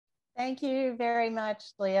Thank you very much,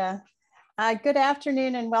 Leah. Good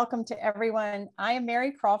afternoon and welcome to everyone. I am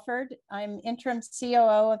Mary Crawford. I'm interim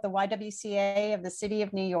COO of the YWCA of the City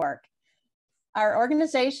of New York. Our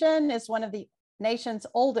organization is one of the nation's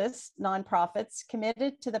oldest nonprofits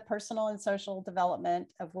committed to the personal and social development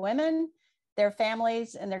of women, their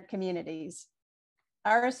families, and their communities.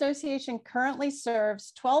 Our association currently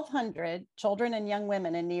serves 1,200 children and young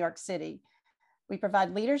women in New York City. We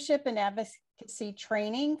provide leadership and advocacy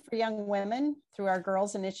training for young women through our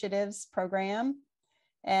Girls Initiatives program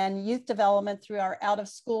and youth development through our Out of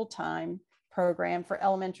School Time program for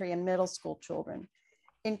elementary and middle school children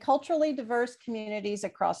in culturally diverse communities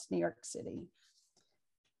across New York City.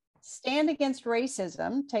 Stand Against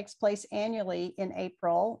Racism takes place annually in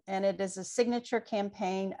April, and it is a signature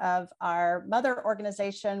campaign of our mother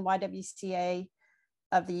organization, YWCA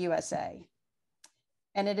of the USA.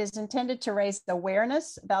 And it is intended to raise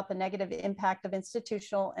awareness about the negative impact of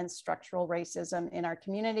institutional and structural racism in our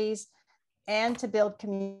communities and to build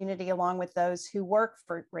community along with those who work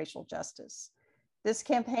for racial justice. This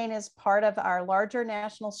campaign is part of our larger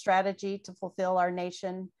national strategy to fulfill our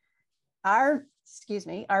mission of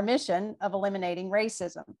eliminating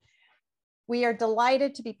racism. We are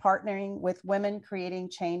delighted to be partnering with Women Creating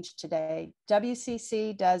Change today.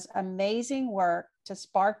 WCC does amazing work to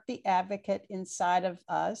spark the advocate inside of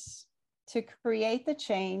us to create the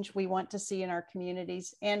change we want to see in our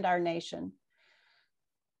communities and our nation.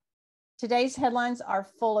 Today's headlines are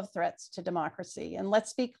full of threats to democracy. And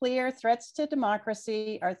let's be clear, threats to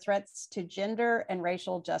democracy are threats to gender and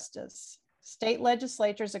racial justice. State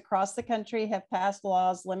legislatures across the country have passed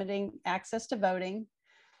laws limiting access to voting,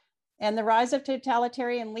 and the rise of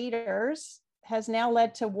totalitarian leaders has now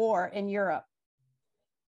led to war in Europe.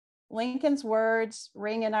 Lincoln's words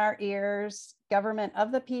ring in our ears: government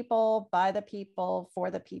of the people, by the people, for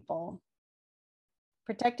the people.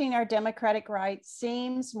 Protecting our democratic rights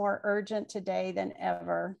seems more urgent today than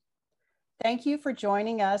ever. Thank you for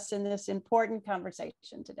joining us in this important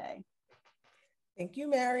conversation today. Thank you,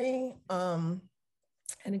 Mary. And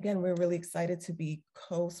again, we're really excited to be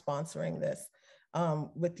co-sponsoring this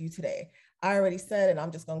with you today. I already said, and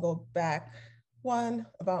I'm just gonna go back one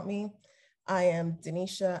about me. I am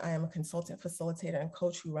Deneisha. I am a consultant, facilitator, and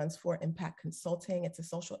coach who runs For Impact Consulting. It's a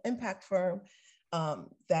social impact firm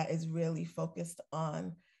that is really focused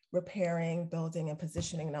on repairing, building, and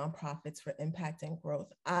positioning nonprofits for impact and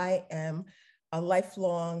growth. I am a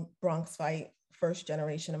lifelong Bronx Fight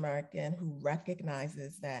first-generation American who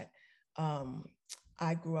recognizes that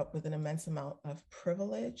I grew up with an immense amount of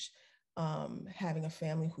privilege, having a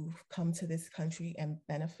family who've come to this country and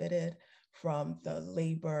benefited from the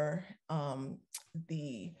labor,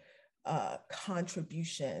 the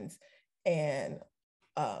contributions, and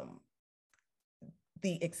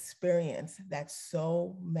the experience that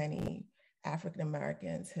so many African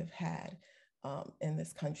Americans have had in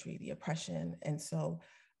this country, the oppression. And so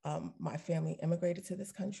my family immigrated to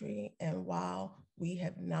this country, and while we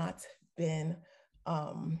have not been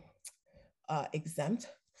exempt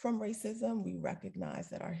from racism, we recognize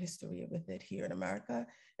that our history with it here in America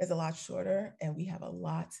is a lot shorter, and we have a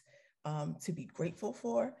lot to be grateful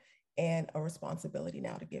for and a responsibility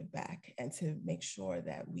now to give back and to make sure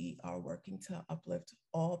that we are working to uplift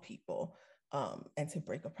all people and to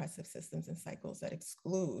break oppressive systems and cycles that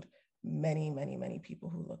exclude many, many, many people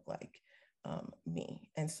who look like me.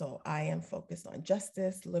 And so I am focused on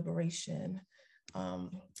justice, liberation,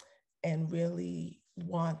 and really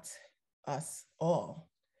want us all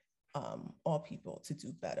people to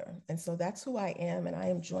do better. And so that's who I am. And I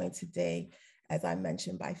am joined today, as I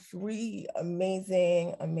mentioned, by three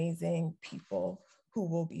amazing, amazing people who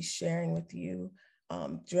will be sharing with you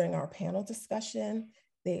during our panel discussion.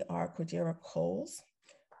 They are Quadira Coles.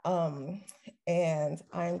 And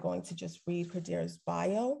I'm going to just read Quadira's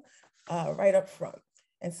bio right up front.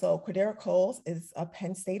 And so Quadira Coles is a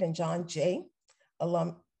Penn State and John Jay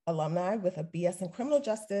alumni with a BS in criminal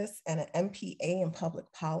justice and an MPA in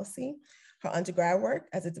public policy. Her undergrad work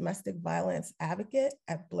as a domestic violence advocate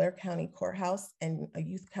at Blair County Courthouse and a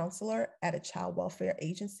youth counselor at a child welfare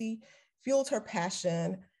agency fueled her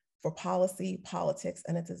passion for policy, politics,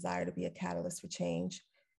 and a desire to be a catalyst for change.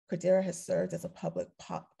 Quadira has served as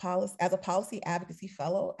a policy advocacy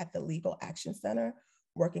fellow at the Legal Action Center,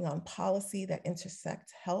 working on policy that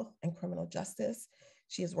intersect health and criminal justice.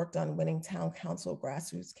 She has worked on winning town council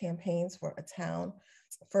grassroots campaigns for a town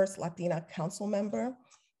first Latina council member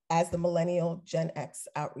as the Millennial Gen X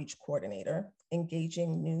Outreach Coordinator,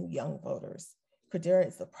 engaging new young voters. Quadira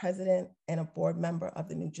is the president and a board member of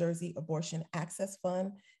the New Jersey Abortion Access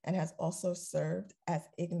Fund and has also served as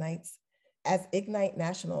Ignite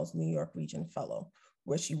National's New York Region Fellow.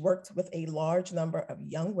 where she worked with a large number of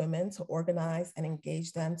young women to organize and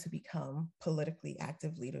engage them to become politically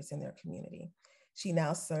active leaders in their community. She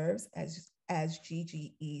now serves as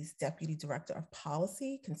GGE's Deputy Director of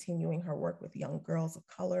Policy, continuing her work with young girls of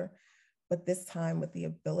color, but this time with the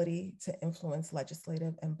ability to influence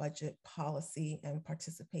legislative and budget policy and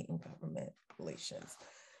participate in government relations.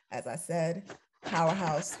 As I said,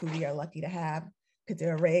 powerhouse who we are lucky to have.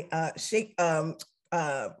 Quadira,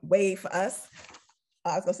 wave for us.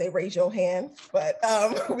 I was gonna say raise your hand, but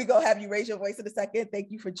we gonna have you raise your voice in a second.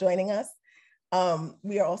 Thank you for joining us.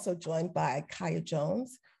 We are also joined by Kaya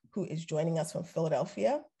Jones, who is joining us from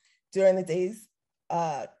Philadelphia. During the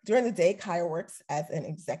day, Kaya works as an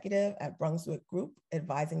executive at Brunswick Group,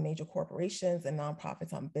 advising major corporations and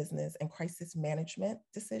nonprofits on business and crisis management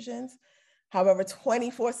decisions. However,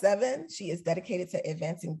 24/7, she is dedicated to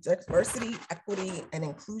advancing diversity, equity, and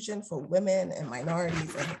inclusion for women and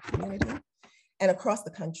minorities in her community and across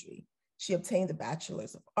the country. She obtained a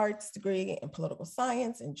Bachelor's of Arts degree in political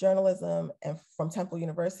science and journalism and from Temple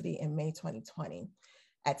University in May 2020.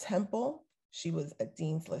 At Temple, she was a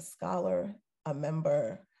Dean's List Scholar, a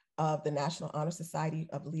member of the National Honor Society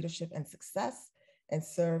of Leadership and Success, and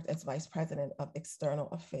served as Vice President of External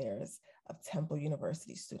Affairs of Temple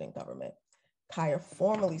University Student Government. Kaya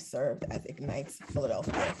formerly served as Ignite's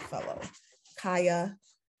Philadelphia Fellow. Kaya,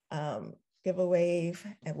 give a wave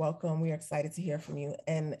and welcome. We are excited to hear from you.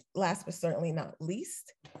 And last but certainly not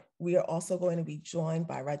least, we are also going to be joined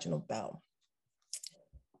by Reginald Belle.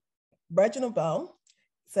 Reginald Belle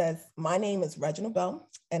says, my name is Reginald Belle,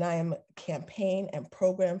 and I am campaign and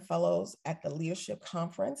program fellows at the Leadership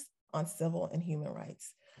Conference on Civil and Human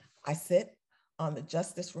Rights. I sit on the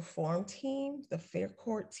Justice Reform team, the Fair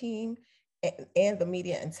Court team, and the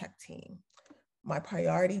Media and Tech team. My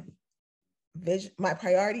priority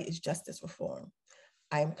is justice reform.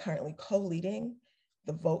 I am currently co-leading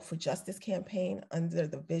the Vote for Justice campaign under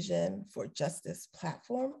the Vision for Justice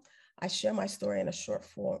platform. I share my story in a short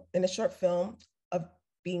film of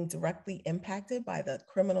being directly impacted by the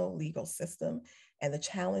criminal legal system and the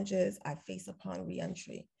challenges I face upon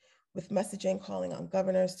reentry, with messaging calling on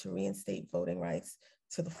governors to reinstate voting rights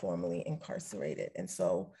to the formerly incarcerated. And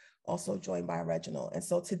so also joined by Reginald. And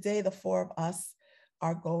so today the four of us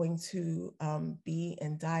are going to be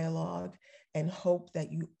in dialogue and hope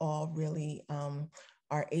that you all really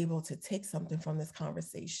are able to take something from this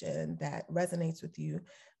conversation that resonates with you,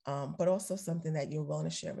 but also something that you're willing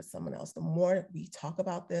to share with someone else. The more we talk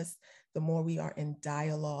about this, the more we are in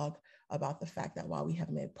dialogue about the fact that while we have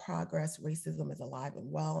made progress, racism is alive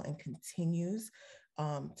and well and continues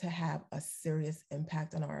to have a serious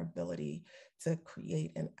impact on our ability to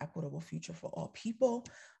create an equitable future for all people,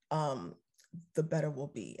 the better we'll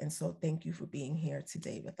be. And so thank you for being here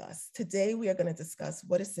today with us. Today, we are going to discuss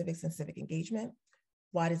what is civics and civic engagement,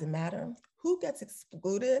 why does it matter, who gets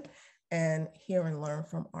excluded, and hear and learn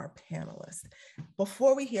from our panelists.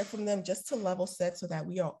 Before we hear from them, just to level set so that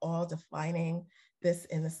we are all defining this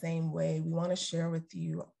in the same way, we want to share with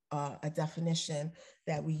you a definition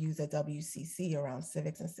that we use at WCC around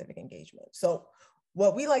civics and civic engagement. So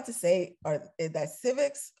what we like to say is that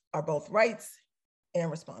civics are both rights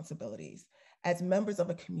and responsibilities. As members of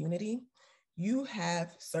a community, you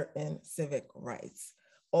have certain civic rights.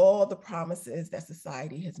 All the promises that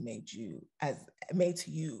society has made to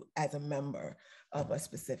you as a member of a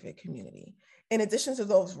specific community. In addition to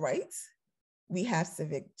those rights, we have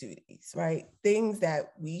civic duties, right? Things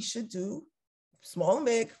that we should do, small and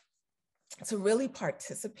big, to really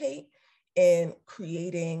participate in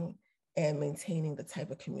creating and maintaining the type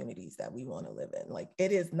of communities that we want to live in. Like,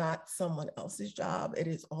 it is not someone else's job. It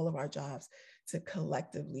is all of our jobs to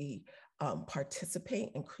collectively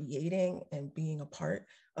participate in creating and being a part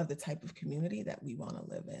of the type of community that we want to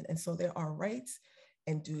live in. And so there are rights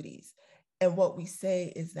and duties. And what we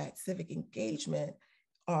say is that civic engagement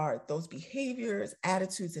are those behaviors,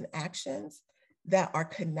 attitudes, and actions that are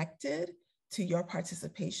connected to your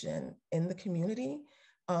participation in the community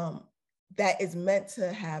that is meant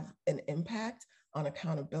to have an impact on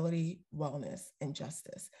accountability, wellness, and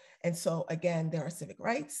justice. And so again, there are civic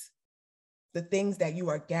rights, the things that you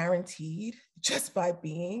are guaranteed just by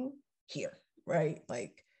being here, right?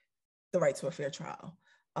 Like the right to a fair trial,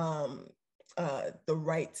 the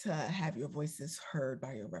right to have your voices heard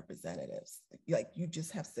by your representatives. Like, you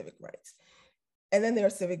just have civic rights. And then there are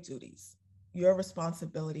civic duties, your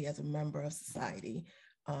responsibility as a member of society,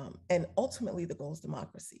 and ultimately the goal is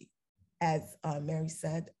democracy. As Mary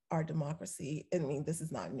said, our democracy, I mean, this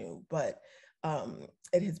is not new, but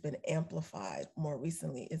it has been amplified more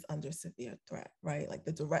recently, is under severe threat, right? Like,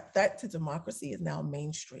 the direct threat to democracy is now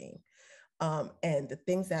mainstream. And the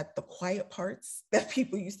things that the quiet parts that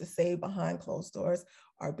people used to say behind closed doors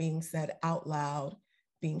are being said out loud,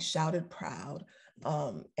 being shouted proud.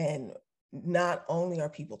 And not only are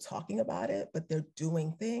people talking about it, but they're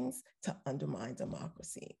doing things to undermine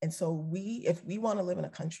democracy. And so if we want to live in a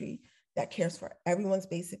country that cares for everyone's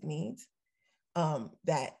basic needs,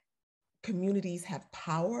 that communities have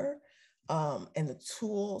power and the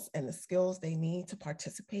tools and the skills they need to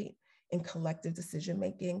participate in collective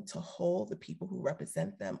decision-making, to hold the people who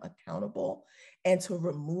represent them accountable, and to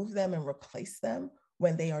remove them and replace them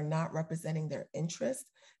when they are not representing their interests,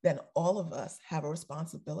 then all of us have a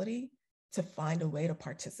responsibility to find a way to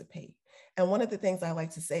participate. And one of the things I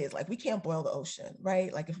like to say is, like, we can't boil the ocean,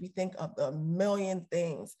 right? Like, if we think of the million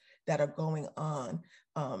things that are going on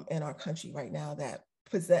in our country right now that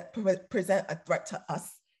present a threat to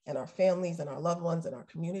us and our families and our loved ones and our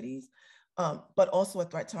communities, but also a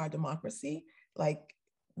threat to our democracy, like,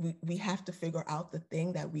 we have to figure out the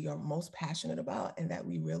thing that we are most passionate about and that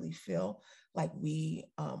we really feel like we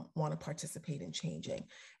want to participate in changing.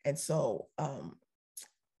 And so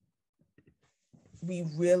we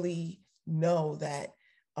really know that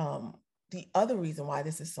the other reason why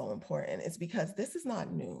this is so important is because this is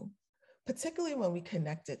not new, particularly when we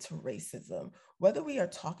connect it to racism. Whether we are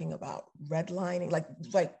talking about redlining, like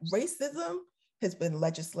racism has been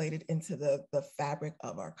legislated into the fabric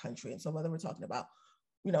of our country. And so whether we're talking about,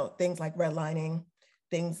 things like redlining,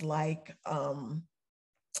 things like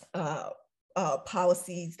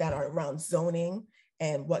policies that are around zoning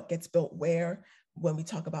and what gets built where, when we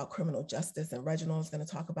talk about criminal justice, and Reginald is going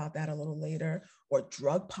to talk about that a little later, or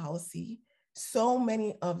drug policy, so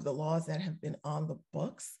many of the laws that have been on the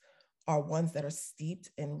books are ones that are steeped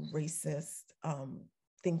in racist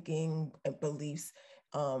thinking and beliefs,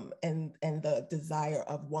 and the desire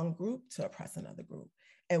of one group to oppress another group.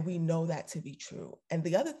 And we know that to be true. And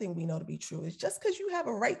the other thing we know to be true is, just because you have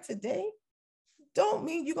a right today, don't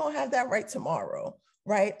mean you're gonna have that right tomorrow,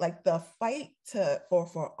 right? Like, the fight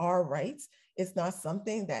for our rights is not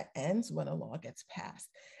something that ends when a law gets passed.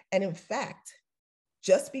 And in fact,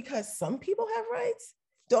 just because some people have rights,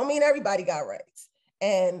 don't mean everybody got rights.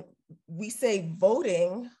 And we say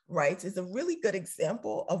voting rights is a really good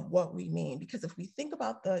example of what we mean, because if we think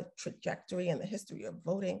about the trajectory and the history of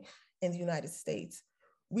voting in the United States,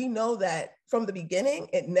 we know that from the beginning,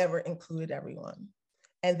 it never included everyone.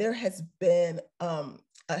 And there has been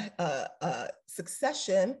a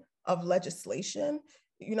succession of legislation.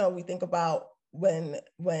 We think about when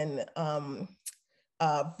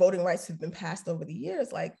voting rights have been passed over the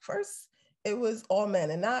years. Like, first, it was all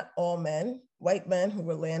men, and not all men, white men who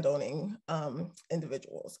were landowning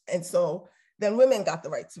individuals. And so then women got the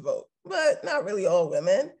right to vote, but not really all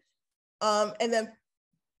women. And then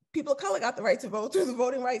people of color got the right to vote through the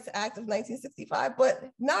Voting Rights Act of 1965,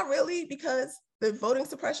 but not really, because the voting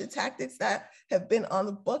suppression tactics that have been on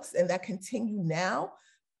the books and that continue now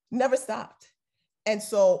never stopped. And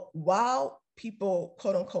so while people,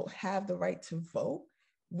 quote unquote, have the right to vote,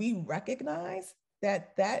 we recognize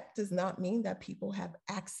that that does not mean that people have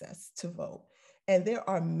access to vote. And there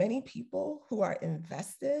are many people who are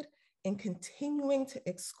invested in continuing to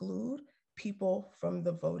exclude people from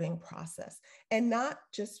the voting process. And not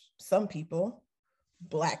just some people,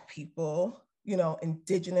 Black people,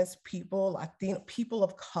 Indigenous people, Latino people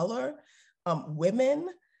of color, women.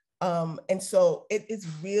 And so it is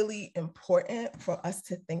really important for us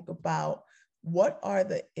to think about, what are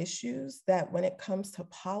the issues that, when it comes to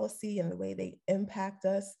policy and the way they impact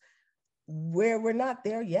us, where we're not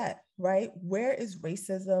there yet, right? Where is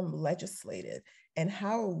racism legislated, and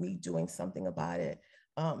how are we doing something about it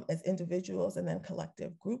as individuals and then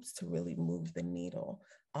collective groups to really move the needle,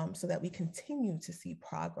 so that we continue to see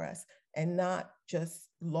progress, and not just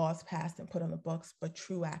laws passed and put on the books, but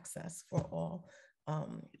true access for all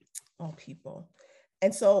people.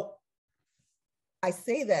 And so I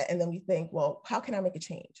say that, and then we think, well, how can I make a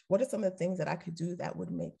change? What are some of the things that I could do that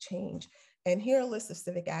would make change? And here are a list of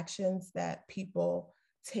civic actions that people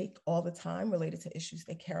take all the time related to issues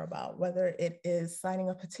they care about, whether it is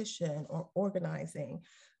signing a petition or organizing,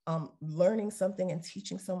 learning something and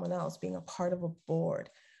teaching someone else, being a part of a board,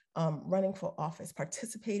 running for office,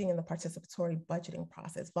 participating in the participatory budgeting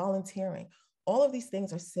process, volunteering. All of these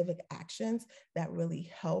things are civic actions that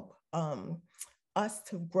really help us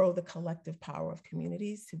to grow the collective power of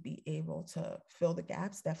communities to be able to fill the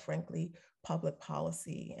gaps that, frankly, public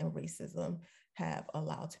policy and racism have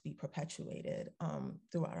allowed to be perpetuated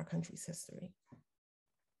throughout our country's history.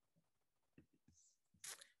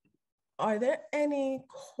 Are there any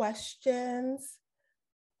questions?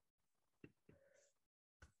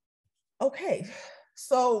 Okay,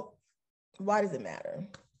 so why does it matter?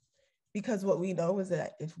 Because what we know is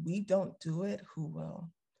that if we don't do it, who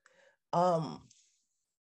will?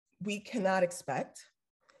 We cannot expect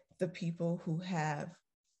the people who have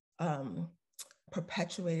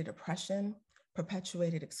perpetuated oppression,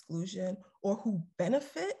 perpetuated exclusion, or who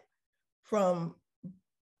benefit from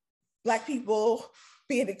Black people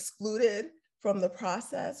being excluded from the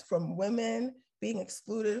process, from women being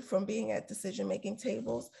excluded from being at decision-making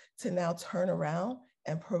tables, to now turn around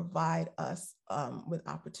and provide us with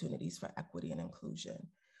opportunities for equity and inclusion.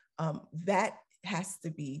 That has to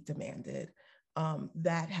be demanded.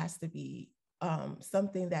 That has to be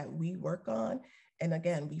something that we work on. And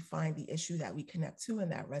again, we find the issue that we connect to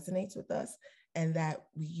and that resonates with us, and that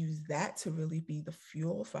we use that to really be the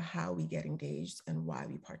fuel for how we get engaged and why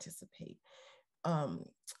we participate.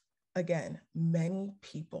 Again, many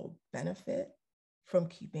people benefit from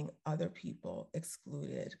keeping other people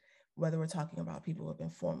excluded, whether we're talking about people who have been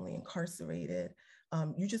formerly incarcerated.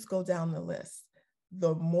 You just go down the list.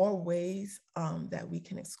 The more ways that we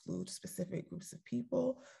can exclude specific groups of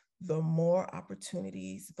people, the more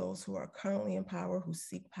opportunities those who are currently in power, who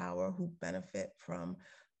seek power, who benefit from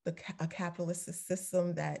a capitalist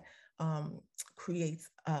system that creates,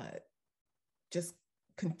 just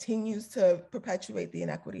continues to perpetuate the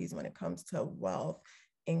inequities when it comes to wealth,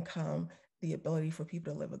 income, the ability for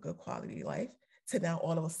people to live a good quality life, to now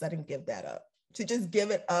all of a sudden give that up, to just give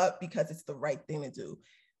it up because it's the right thing to do.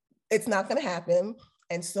 It's not going to happen.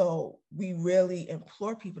 And so we really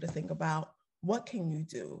implore people to think about, what can you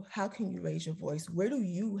do? How can you raise your voice? Where do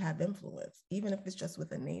you have influence, even if it's just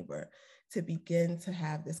with a neighbor, to begin to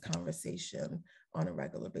have this conversation on a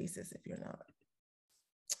regular basis if you're not?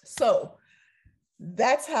 So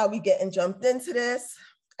that's how we get and jumped into this.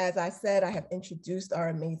 As I said, I have introduced our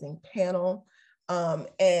amazing panel.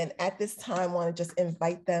 And at this time, I want to just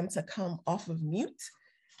invite them to come off of mute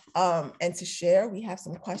and to share. We have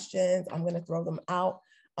some questions. I'm going to throw them out.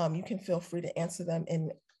 You can feel free to answer them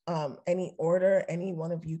in any order. Any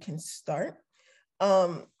one of you can start.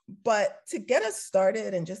 But to get us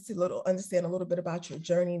started and just to understand a little bit about your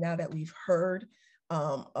journey, now that we've heard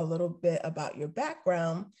a little bit about your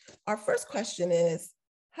background, our first question is,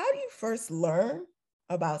 how do you first learn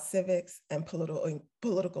about civics and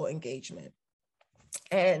political engagement?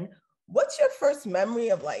 And what's your first memory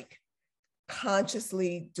of like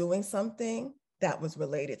consciously doing something that was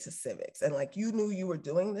related to civics? And like, you knew you were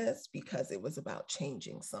doing this because it was about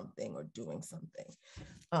changing something or doing something.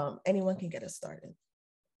 Anyone can get us started.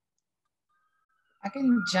 I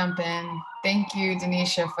can jump in. Thank you,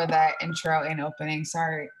 Deneisha, for that intro and opening.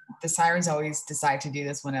 Sorry, the sirens always decide to do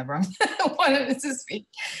this whenever I'm wanted to speak.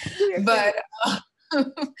 But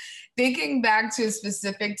thinking back to a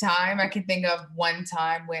specific time, I can think of one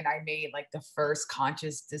time when I made like the first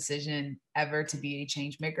conscious decision ever to be a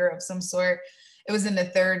change maker of some sort. It was in the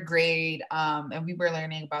 3rd grade, and we were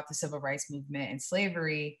learning about the civil rights movement and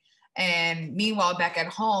slavery. And meanwhile, back at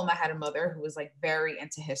home, I had a mother who was like very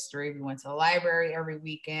into history. We went to the library every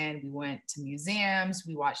weekend. We went to museums.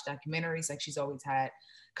 We watched documentaries. Like, she's always had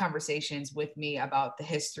conversations with me about the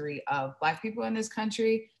history of Black people in this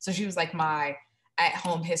country. So she was like my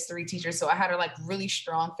at-home history teacher. So I had a like really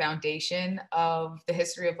strong foundation of the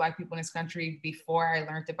history of Black people in this country before I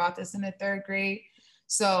learned about this in the 3rd grade.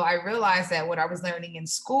 So I realized that what I was learning in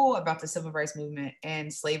school about the civil rights movement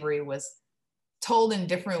and slavery was told in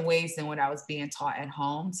different ways than what I was being taught at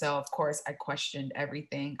home. So of course I questioned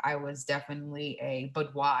everything. I was definitely a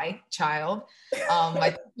 "but why" child.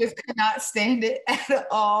 My teachers could not stand it at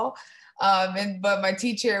all. But my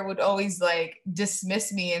teacher would always like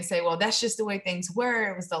dismiss me and say, well, that's just the way things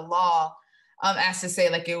were. It was the law. As to say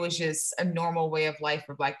like it was just a normal way of life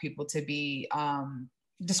for Black people to be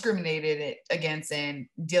discriminated against and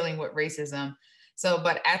dealing with racism. So,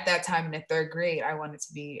 but at that time in the 3rd grade, I wanted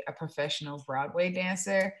to be a professional Broadway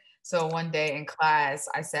dancer. So one day in class,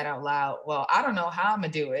 I said out loud, well, I don't know how I'm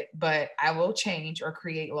gonna do it, but I will change or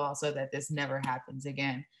create law so that this never happens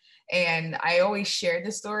again. And I always share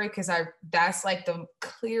this story because that's like the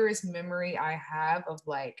clearest memory I have of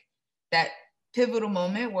like that pivotal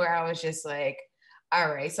moment where I was just like, all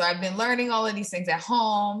right, so I've been learning all of these things at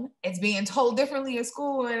home. It's being told differently in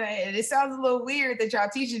school. And it sounds a little weird that y'all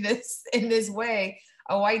teaching this in this way.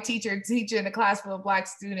 A white teacher teaching a class full of Black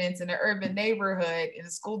students in an urban neighborhood in a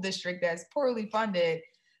school district that's poorly funded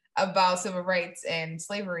about civil rights and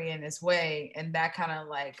slavery in this way. And that kind of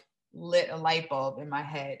like lit a light bulb in my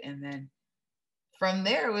head. And then from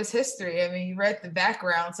there, it was history. I mean, you read the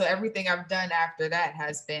background. So everything I've done after that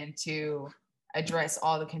has been to address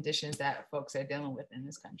all the conditions that folks are dealing with in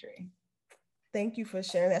this country. Thank you for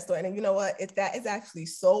sharing that story. And you know what, that is actually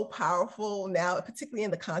so powerful now, particularly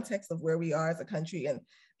in the context of where we are as a country. And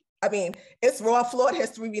I mean, it's raw flawed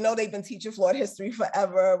history. We know they've been teaching flawed history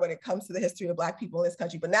forever when it comes to the history of Black people in this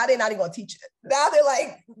country, but now they're not even gonna teach it. Now they're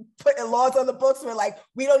like putting laws on the books. We're like,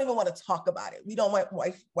 we don't even want to talk about it. We don't want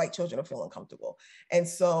white children to feel uncomfortable. And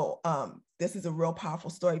so this is a real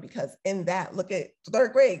powerful story, because in that, look at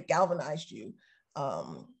third grade galvanized you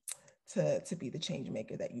to be the change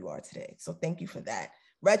maker that you are today. So thank you for that.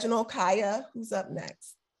 Reginald, Kaya, who's up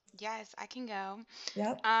next? Yes, I can go.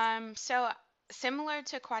 Yep. So similar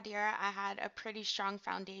to Quadira, I had a pretty strong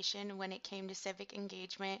foundation when it came to civic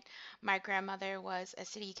engagement. My grandmother was a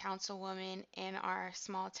city councilwoman in our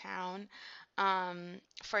small town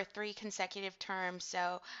for 3 consecutive terms.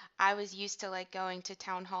 So I was used to like going to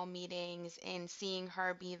town hall meetings and seeing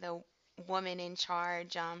her be the woman in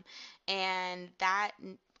charge. And that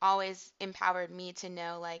always empowered me to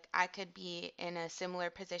know like I could be in a similar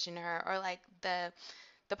position to her, or like the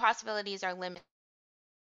possibilities are limited.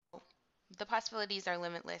 The possibilities are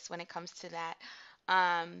limitless when it comes to that.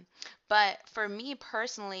 Um, but for me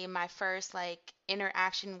personally, my first like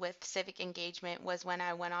interaction with civic engagement was when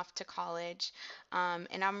I went off to college.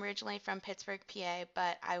 And I'm originally from Pittsburgh, PA,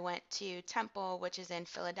 but I went to Temple, which is in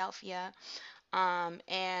Philadelphia.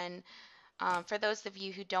 And For those of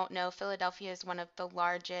you who don't know, Philadelphia is one of the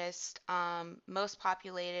largest, most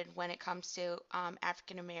populated when it comes to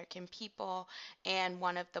African American people, and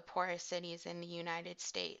one of the poorest cities in the United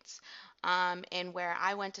States. And where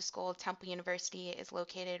I went to school, Temple University is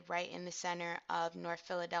located right in the center of North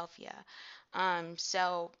Philadelphia.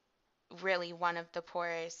 So, really, one of the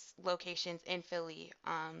poorest locations in Philly.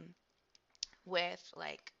 With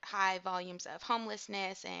like high volumes of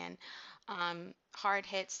homelessness and hard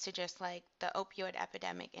hits to just like the opioid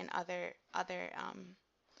epidemic and other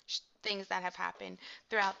things that have happened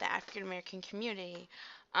throughout the African American community.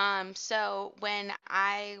 So when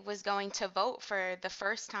I was going to vote for the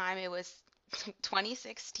first time, it was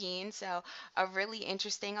 2016, so a really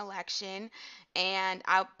interesting election,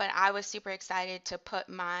 but I was super excited to put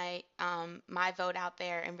my vote out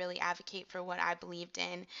there and really advocate for what I believed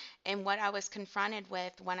in. And what I was confronted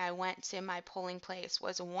with when I went to my polling place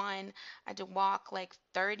was, one, I had to walk like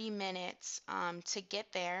 30 minutes to get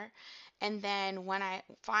there, and then when I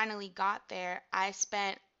finally got there, I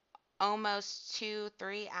spent almost 2,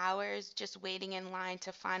 3 hours just waiting in line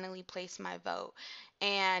to finally place my vote.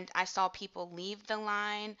 And I saw people leave the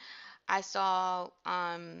line. I saw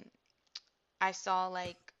I saw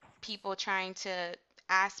like people trying to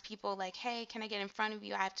ask people like, "Hey, can I get in front of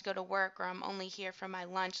you? I have to go to work, or I'm only here for my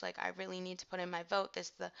lunch. Like I really need to put in my vote. This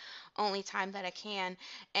is the only time that I can."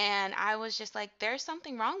 And I was just like, there's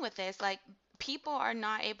something wrong with this. Like people are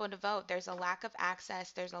not able to vote. There's a lack of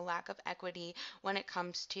access, there's a lack of equity when it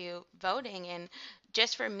comes to voting. And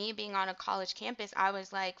just for me being on a college campus, I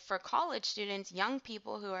was like, for college students, young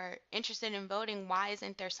people who are interested in voting, why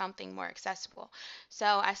isn't there something more accessible? So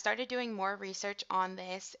I started doing more research on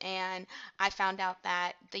this, and I found out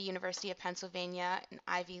that the University of Pennsylvania, an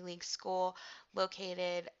Ivy League school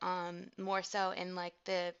located more so in like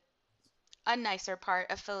the a nicer part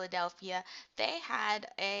of Philadelphia, they had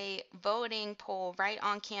a voting poll right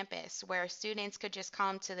on campus where students could just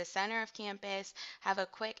come to the center of campus, have a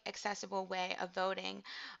quick, accessible way of voting.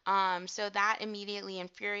 So that immediately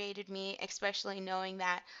infuriated me, especially knowing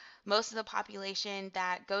that most of the population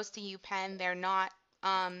that goes to UPenn, they're not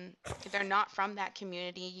from that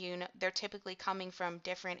community. They're typically coming from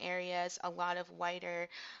different areas, a lot of whiter,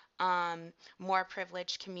 more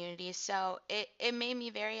privileged communities. So it made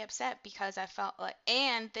me very upset because I felt like,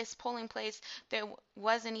 and this polling place, there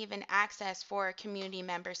wasn't even access for community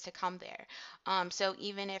members to come there. So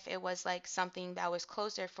even if it was like something that was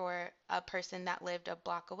closer for a person that lived a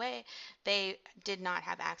block away, they did not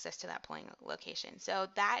have access to that polling location. So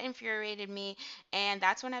that infuriated me, and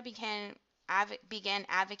that's when I began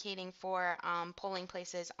advocating for polling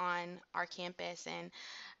places on our campus, and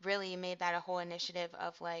really made that a whole initiative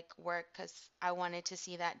of like work because I wanted to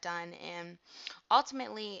see that done. And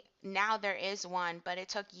ultimately, now there is one, but it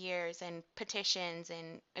took years and petitions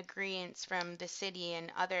and agreements from the city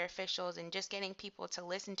and other officials, and just getting people to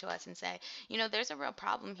listen to us and say, there's a real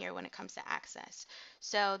problem here when it comes to access.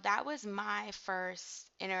 So that was my first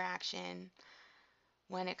interaction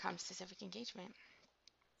when it comes to civic engagement.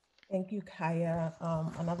 Thank you, Kaya.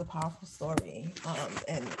 Another powerful story,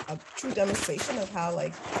 and a true demonstration of how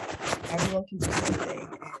like everyone can do something.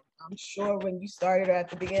 And I'm sure when you started at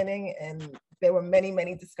the beginning, and there were many,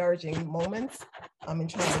 many discouraging moments in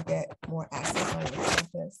trying to get more access on your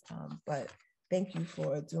campus. But thank you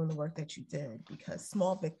for doing the work that you did, because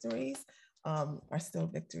small victories are still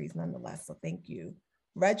victories nonetheless. So thank you.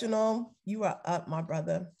 Reginald, you are up, my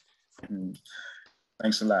brother.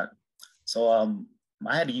 Thanks a lot. So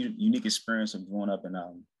I had a unique experience of growing up in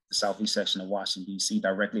the southeast section of Washington, D.C.,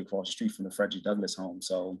 directly across the street from the Frederick Douglass home.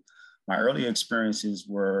 So my early experiences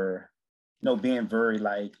were, being very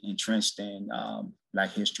like entrenched in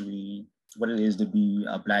Black history, what it is to be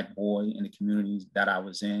a Black boy in the communities that I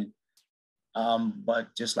was in. But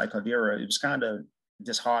just like Quadira, it was kind of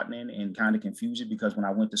disheartening and kind of confusing because when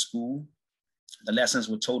I went to school, the lessons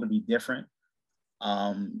were totally different.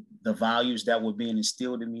 The values that were being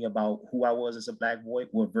instilled in me about who I was as a Black boy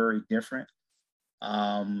were very different.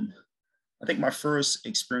 I think my first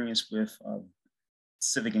experience with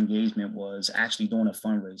civic engagement was actually doing a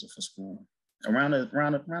fundraiser for school around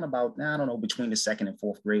about, I don't know, between the second and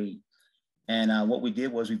fourth grade. And what we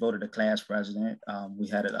did was we voted a class president. We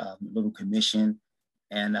had a little commission,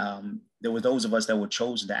 and there were those of us that were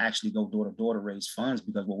chosen to actually go door to door to raise funds,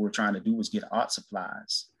 because what we're trying to do was get art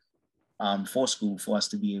supplies for school, for us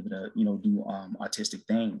to be able to, do artistic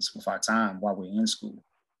things with our time while we're in school.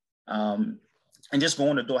 And just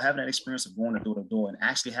going to door, having that experience of going to door and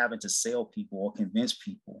actually having to sell people or convince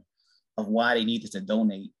people of why they needed to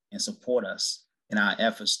donate and support us in our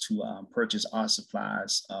efforts to purchase art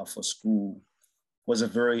supplies for school was a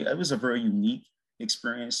very unique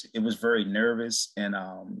experience. It was very nervous and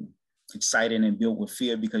exciting and built with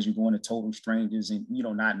fear, because you're going to total strangers and,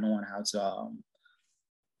 not knowing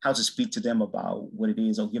how to speak to them about what it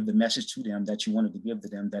is, or give the message to them that you wanted to give to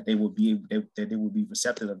them, that they would be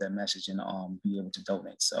receptive of that message and be able to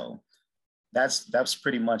donate. So that's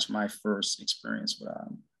pretty much my first experience with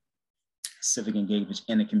civic engagement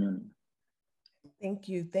in the community. Thank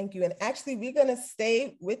you. And actually, we're going to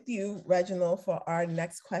stay with you, Reginald, for our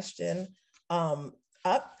next question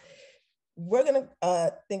up. We're going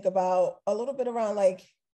to think about a little bit around, like,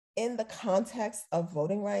 in the context of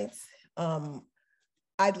voting rights.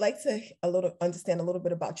 I'd like to understand a little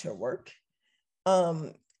bit about your work.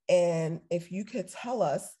 And if you could tell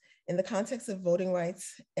us, in the context of voting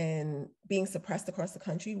rights and being suppressed across the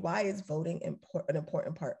country, why is voting an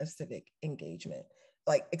important part of civic engagement,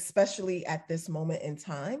 like especially at this moment in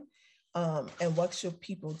time? And what should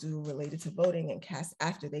people do related to voting and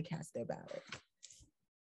after they cast their ballot?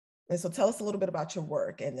 And so tell us a little bit about your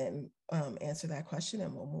work, and then answer that question,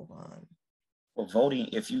 and we'll move on. Well, voting,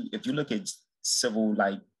 if you look at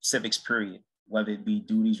civics period, whether it be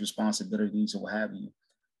duties, responsibilities, or what have you,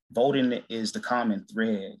 voting is the common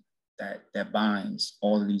thread that binds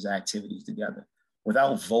all of these activities together.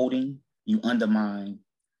 Without voting, you undermine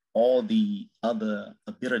all the other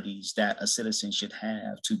abilities that a citizen should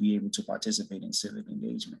have to be able to participate in civic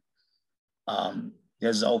engagement.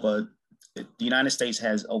 The United States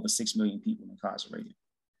has over 6 million people incarcerated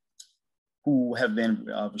who have been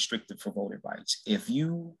restricted for voting rights. If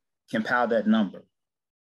you compile that number,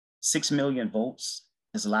 6 million votes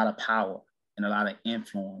is a lot of power and a lot of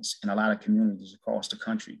influence in a lot of communities across the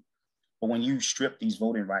country. But when you strip these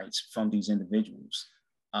voting rights from these individuals,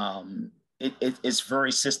 it's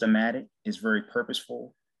very systematic, it's very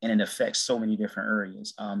purposeful, and it affects so many different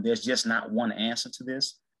areas. There's just not one answer to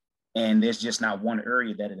this, and there's just not one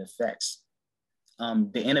area that it affects.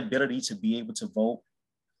 The inability to be able to vote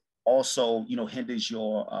also, hinders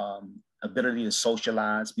your ability to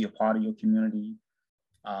socialize, be a part of your community,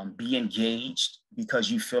 be engaged,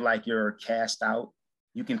 because you feel like you're cast out.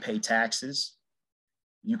 You can pay taxes,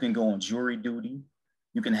 you can go on jury duty,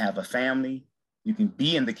 you can have a family, you can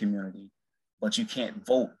be in the community, but you can't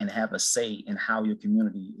vote and have a say in how your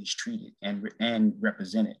community is treated and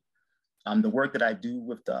represented. The work that I do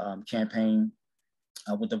with the campaign,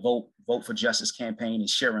 with the Vote for Justice campaign,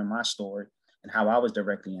 is sharing my story and how I was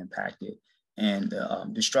directly impacted, and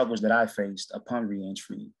the struggles that I faced upon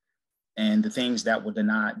reentry, and the things that were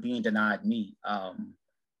being denied me.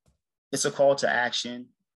 It's a call to action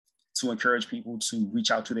to encourage people to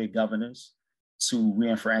reach out to their governors, to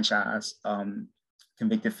re-enfranchise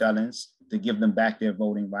convicted felons, to give them back their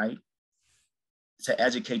voting right, to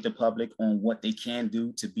educate the public on what they can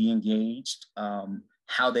do to be engaged,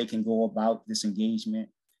 how they can go about this engagement,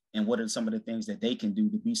 and what are some of the things that they can do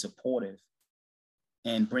to be supportive,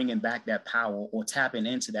 and bringing back that power, or tapping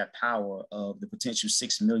into that power of the potential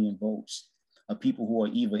 6 million votes of people who are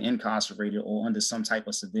either incarcerated or under some type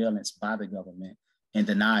of surveillance by the government, and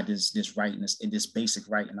denied this right and this basic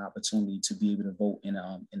right and opportunity to be able to vote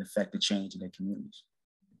and affect the change in their communities.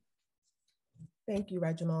 Thank you,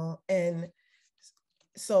 Reginald. And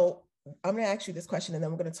so I'm going to ask you this question, and then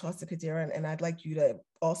we're going to toss to Quadira, and I'd like you to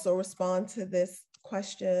also respond to this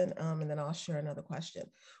question, and then I'll share another question.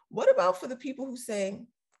 What about for the people who say,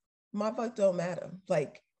 my vote don't matter?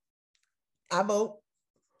 Like, I vote,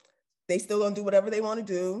 they still gonna do whatever they want to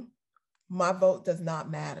do. My vote does not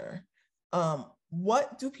matter.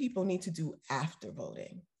 what do people need to do after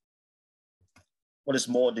voting? Well, it's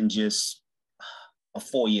more than just a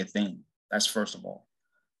 4-year thing. That's first of all.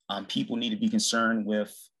 People need to be concerned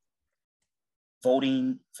with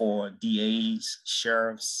voting for DAs,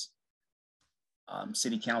 sheriffs,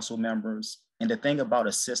 city council members. And the thing about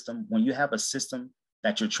a system, when you have a system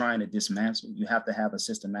that you're trying to dismantle, you have to have a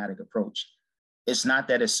systematic approach. It's not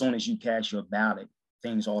that as soon as you cast your ballot,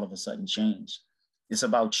 things all of a sudden change. It's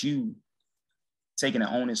about you taking the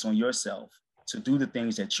onus on yourself to do the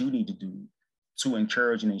things that you need to do to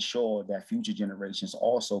encourage and ensure that future generations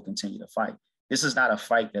also continue to fight. This is not a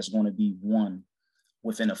fight that's going to be won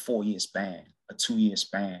within a 4-year span, a 2-year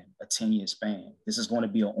span, a 10-year span. This is going to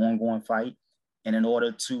be an ongoing fight. And in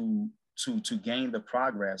order to gain the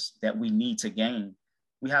progress that we need to gain,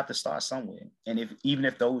 we have to start somewhere. And even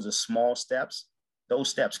if those are small steps, those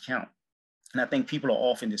steps count. And I think people are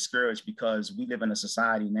often discouraged because we live in a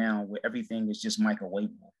society now where everything is just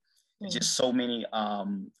microwavable. There's just so many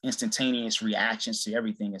instantaneous reactions to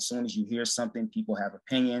everything. As soon as you hear something, people have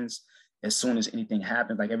opinions. As soon as anything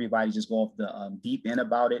happens, like everybody just go off the deep end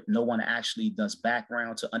about it. No one actually does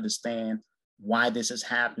background to understand why this is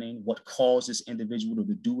happening, what caused this individual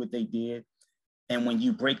to do what they did. And when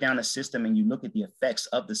you break down the system and you look at the effects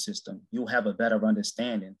of the system, you'll have a better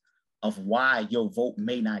understanding of why your vote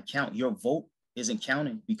may not count. Your vote isn't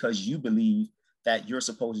counting because you believe that you're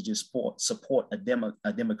supposed to just support a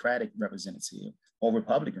Democratic representative or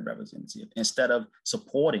Republican representative instead of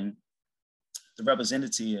supporting the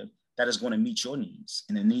representative that is going to meet your needs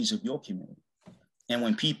and the needs of your community. And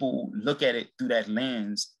when people look at it through that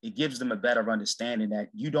lens, it gives them a better understanding that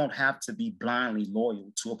you don't have to be blindly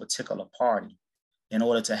loyal to a particular party in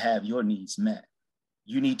order to have your needs met.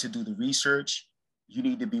 You need to do the research. You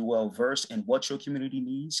need to be well-versed in what your community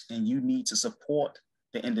needs, and you need to support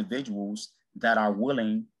the individuals that are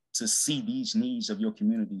willing to see these needs of your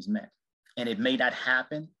communities met. And it may not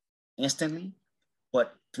happen instantly,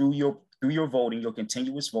 but through your voting, your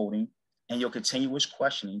continuous voting, and your continuous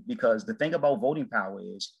questioning, because the thing about voting power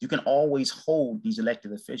is you can always hold these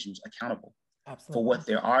elected officials accountable. Absolutely. For what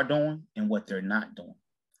they are doing and what they're not doing.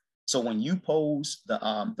 So when you pose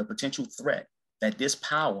the potential threat that this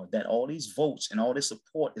power, that all these votes and all this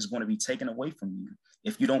support is going to be taken away from you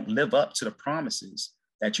if you don't live up to the promises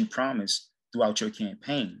that you promised throughout your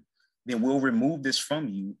campaign, then we'll remove this from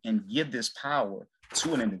you and give this power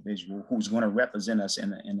to an individual who's going to represent us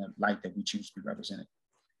in the light that we choose to be represented.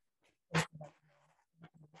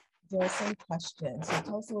 There are some questions. So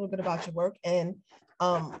tell us a little bit about your work and,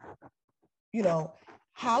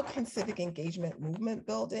 how can civic engagement, movement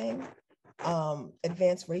building,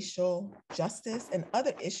 advance racial justice, and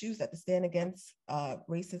other issues that the Stand Against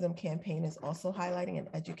Racism campaign is also highlighting in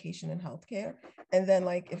education and healthcare? And then,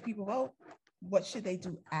 if people vote, what should they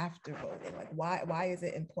do after voting? Why is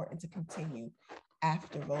it important to continue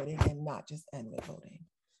after voting and not just end with voting?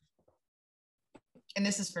 And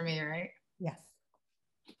this is for me, right? Yes.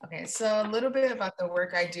 Okay, so a little bit about the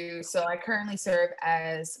work I do. So I currently serve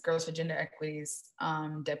as Girls for Gender Equity's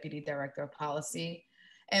Deputy Director of Policy.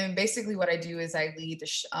 And basically what I do is I lead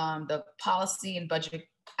the policy and budget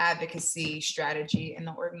advocacy strategy in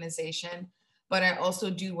the organization. But I also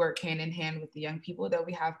do work hand in hand with the young people that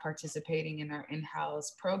we have participating in our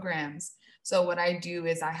in-house programs. So what I do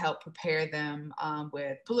is I help prepare them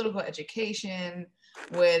with political education,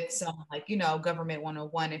 with some government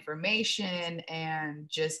 101 information and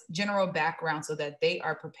just general background so that they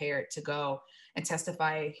are prepared to go and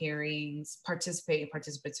testify at hearings, participate in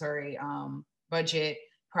participatory budget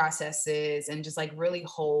processes, and just really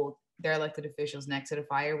hold their elected officials neck to the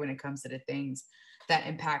fire when it comes to the things that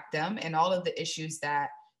impact them. And all of the issues that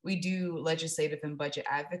we do legislative and budget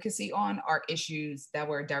advocacy on are issues that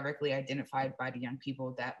were directly identified by the young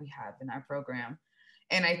people that we have in our program.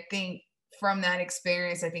 And I think from that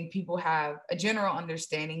experience, I think people have a general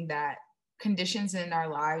understanding that conditions in our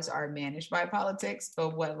lives are managed by politics.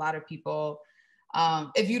 But what a lot of people,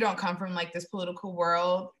 if you don't come from this political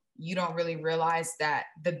world, you don't really realize that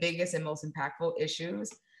the biggest and most impactful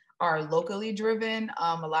issues are locally driven.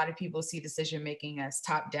 A lot of people see decision-making as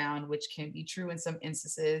top down, which can be true in some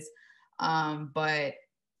instances. But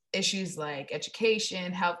issues like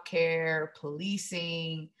education, healthcare,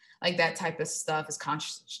 policing, that type of stuff is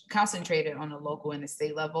concentrated on the local and the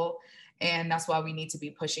state level. And that's why we need to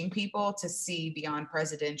be pushing people to see beyond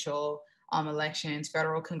presidential elections,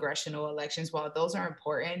 federal congressional elections. While those are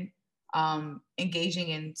important, engaging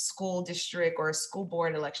in school district or school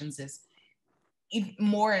board elections is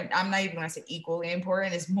more, I'm not even going to say equally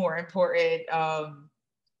important, is more important.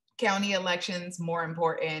 County elections, more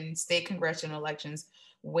important, state congressional elections,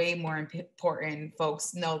 way more important.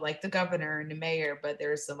 Folks know like the governor and the mayor, but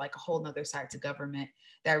there's like a whole nother side to government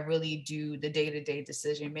that really do the day-to-day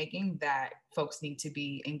decision making that folks need to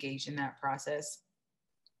be engaged in that process.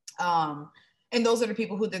 And those are the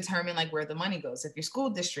people who determine like where the money goes. If your school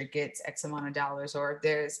district gets X amount of dollars, or if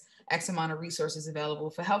there's X amount of resources available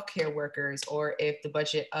for healthcare workers, or if the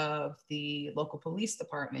budget of the local police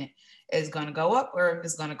department is going to go up or if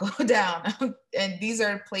it's going to go down. And these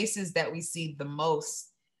are places that we see the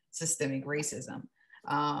most systemic racism.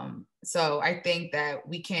 So I think that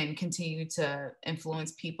we can continue to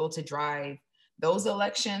influence people to drive those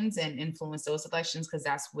elections and influence those elections, because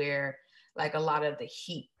that's where like a lot of the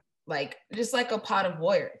heat, like just like a pot of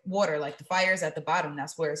water, like the fire's at the bottom,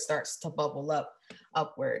 that's where it starts to bubble up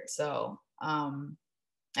upward. So and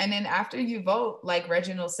then after you vote, like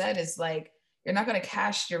Reginald said, is like you're not going to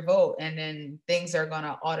cast your vote and then things are going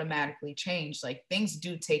to automatically change. Like things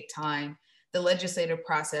do take time. The legislative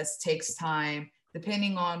process takes time,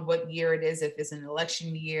 depending on what year it is. If it's an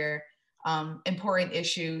election year, important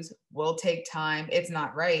issues will take time. It's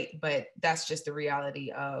not right, but that's just the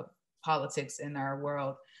reality of politics in our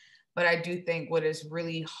world. But I do think what is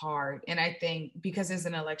really hard, and I think because there's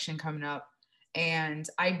an election coming up, and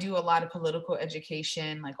I do a lot of political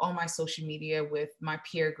education, like on my social media with my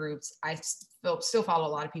peer groups. I still follow a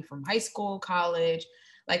lot of people from high school, college.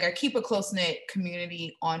 Like I keep a close-knit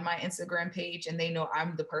community on my Instagram page, and they know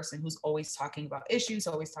I'm the person who's always talking about issues,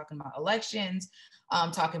 always talking about elections,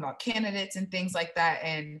 talking about candidates and things like that.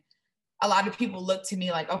 And a lot of people look to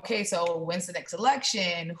me like, okay, so when's the next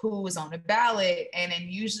election? Who is on the ballot? And then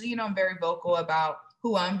usually, you know, I'm very vocal about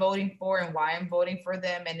who I'm voting for and why I'm voting for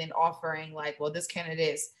them. And then offering like, well, this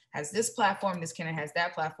candidate has this platform, this candidate has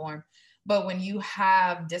that platform. But when you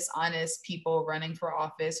have dishonest people running for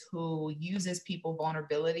office who uses people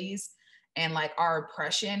vulnerabilities and like our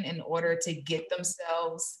oppression in order to get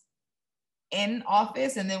themselves in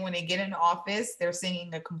office, and then when they get in office, they're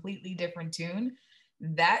singing a completely different tune,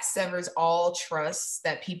 that severs all trust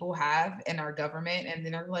that people have in our government. And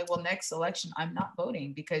then they're like, well, next election, I'm not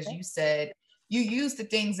voting because you said you used the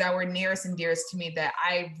things that were nearest and dearest to me that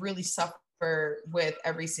I really suffer with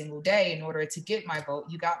every single day in order to get my vote.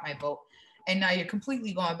 You got my vote. And now you're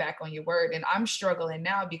completely going back on your word. And I'm struggling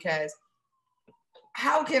now because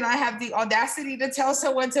how can I have the audacity to tell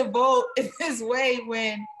someone to vote in this way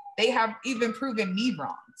when they have even proven me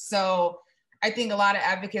wrong? So I think a lot of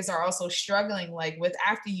advocates are also struggling like with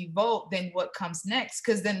after you vote, then what comes next?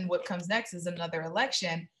 Because then what comes next is another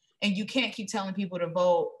election. And you can't keep telling people to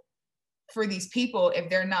vote for these people if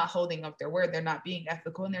they're not holding up their word, they're not being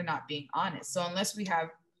ethical, and they're not being honest. So unless we have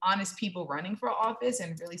honest people running for office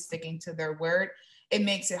and really sticking to their word, it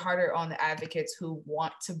makes it harder on the advocates who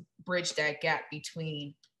want to bridge that gap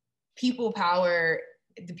between people power,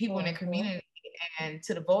 the people in the community, and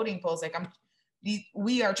to the voting polls. Like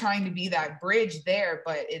we are trying to be that bridge there,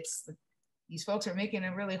 but it's these folks are making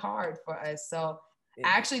it really hard for us. So I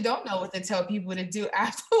actually don't know what to tell people to do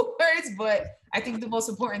afterwards, but I think the most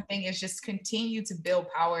important thing is just continue to build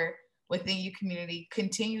power within your community,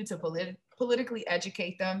 continue to politically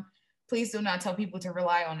educate them. Please do not tell people to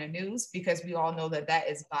rely on the news, because we all know that that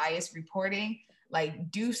is biased reporting. Like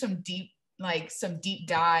do some deep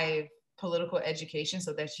dive political education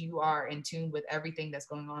so that you are in tune with everything that's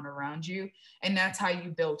going on around you. And that's how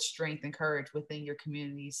you build strength and courage within your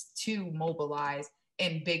communities to mobilize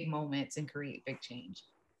in big moments and create big change.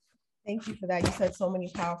 Thank you for that. You said so many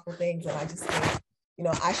powerful things, and I just think, you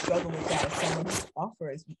know, I struggle with that as someone who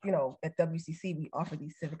offers, you know, at WCC, we offer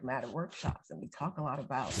these civic matter workshops, and we talk a lot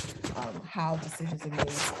about how decisions are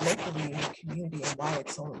made locally in the community and why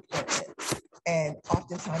it's so important. And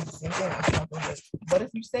oftentimes the same thing I struggle with. What if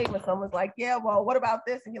you say when someone's like, yeah, well, what about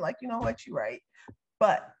this? And you're like, you know what, you're right.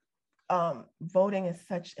 But voting is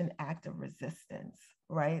such an act of resistance,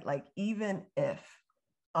 right? Like even if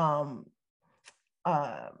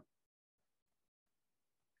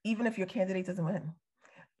your candidate doesn't win,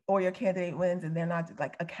 or your candidate wins and they're not,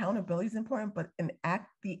 like, accountability is important, but the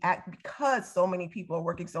act, because so many people are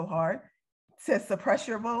working so hard to suppress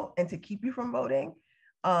your vote and to keep you from voting,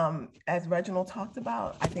 as Reginald talked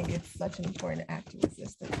about, I think it's such an important act of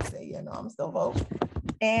resistance to say, yeah, no, I'm still vote.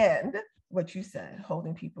 And what you said,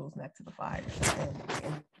 holding people's neck to the fire.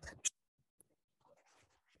 And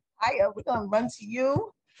Aya, we're gonna run to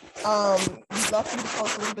you. We'd love for you to tell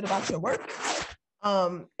us a little bit about your work.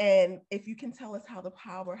 And if you can tell us how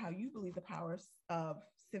you believe the power of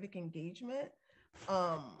civic engagement,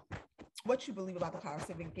 what you believe about the power of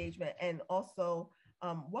civic engagement, and also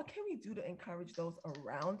what can we do to encourage those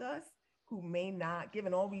around us who may not,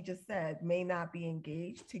 given all we just said, may not be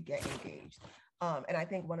engaged to get engaged. And I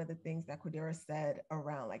think one of the things that Quadira said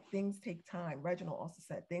around like things take time, Reginald also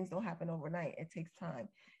said things don't happen overnight, it takes time.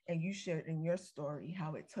 And you shared in your story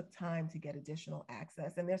how it took time to get additional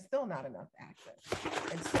access, and there's still not enough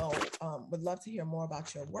access. And so would love to hear more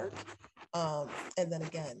about your work. And then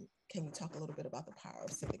again, can you talk a little bit about the power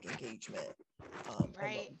of civic engagement?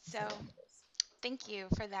 Right. So thank you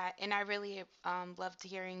for that. And I really loved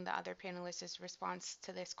hearing the other panelists' response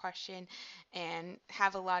to this question and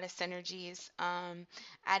have a lot of synergies.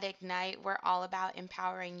 At Ignite, we're all about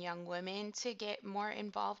empowering young women to get more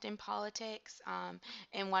involved in politics.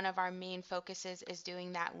 And one of our main focuses is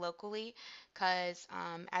doing that locally because,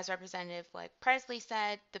 as Representative like Presley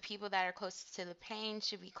said, the people that are closest to the pain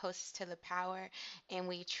should be closest to the power. And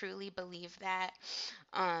we truly believe that.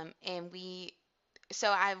 And so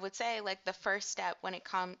I would say like the first step when it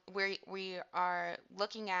comes we are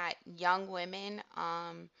looking at young women,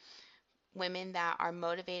 women that are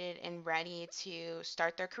motivated and ready to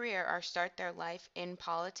start their career or start their life in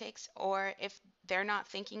politics, or if they're not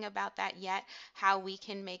thinking about that yet, how we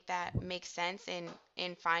can make that make sense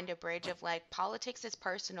and find a bridge of like politics is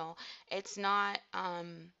personal. It's not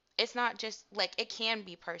just like it can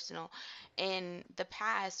be personal. In the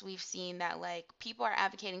past, we've seen that like people are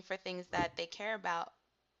advocating for things that they care about,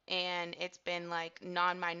 and it's been like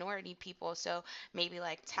non-minority people, so maybe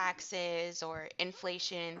like taxes or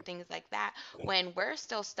inflation, things like that, when we're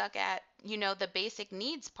still stuck at, you know, the basic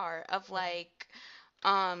needs part of like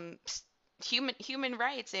um s- human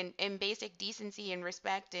rights and basic decency and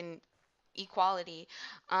respect and equality.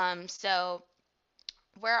 So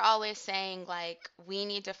we're always saying like we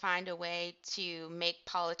need to find a way to make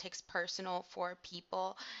politics personal for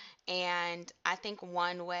people. And I think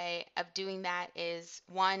one way of doing that is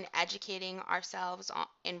one, educating ourselves on,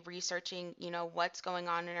 and researching, you know, what's going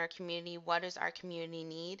on in our community, what does our community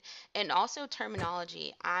need, and also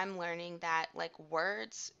terminology. I'm learning that like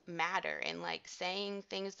words matter and like saying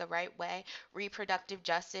things the right way, reproductive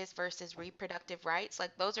justice versus reproductive rights,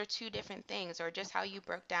 like those are two different things, or just how you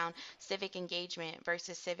broke down civic engagement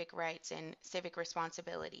versus civic rights and civic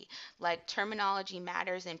responsibility. Like terminology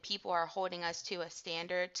matters, and people are holding us to a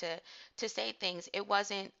standard to say things. It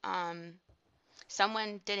wasn't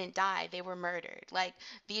someone didn't die, they were murdered. Like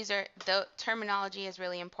these are the terminology is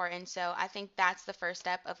really important. So I think that's the first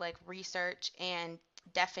step of like research and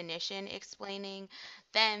definition explaining.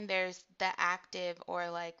 Then there's the active or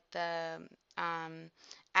like the um,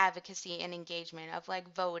 advocacy and engagement of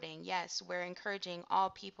like voting. Yes, we're encouraging all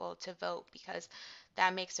people to vote because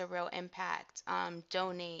that makes a real impact.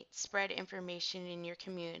 Donate, spread information in your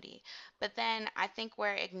community. But then I think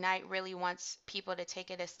where Ignite really wants people to take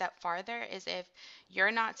it a step farther is if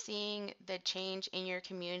you're not seeing the change in your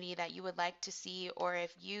community that you would like to see, or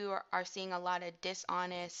if you are seeing a lot of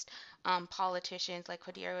dishonest politicians, like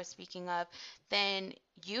Quadira was speaking of, then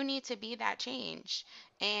you need to be that change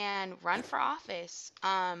and run for office,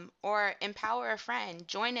 or empower a friend,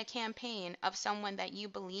 join a campaign of someone that you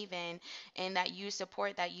believe in and that you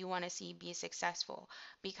support, that you want to see be successful,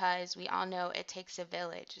 because we all know it takes a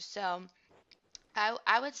village. So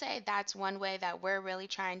I would say that's one way that we're really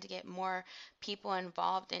trying to get more people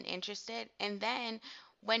involved and interested. And then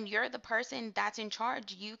when you're the person that's in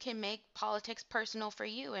charge, you can make politics personal for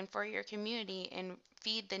you and for your community and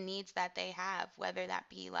feed the needs that they have, whether that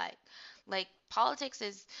be like politics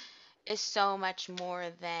is so much more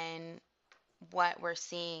than what we're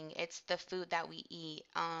seeing. It's the food that we eat.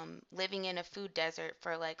 Living in a food desert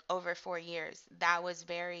for like over 4 years, that was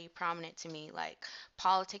very prominent to me. Like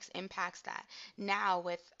politics impacts that. Now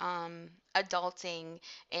with adulting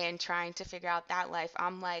and trying to figure out that life,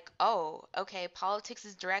 I'm like, oh, okay, politics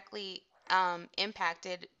is directly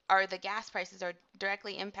impacted, or the gas prices are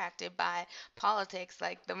directly impacted by politics.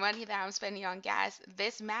 Like the money that I'm spending on gas,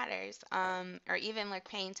 this matters. Or even like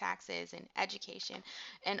paying taxes and education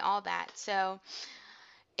and all that. So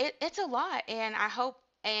it's a lot. And I hope,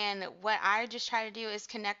 and what I just try to do is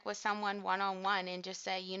connect with someone one on one and just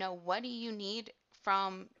say, you know,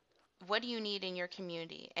 from, what do you need in your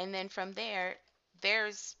community? And then from there,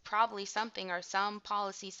 there's probably something or some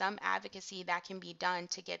policy, some advocacy that can be done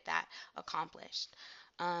to get that accomplished.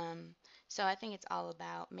 Um, so I think it's all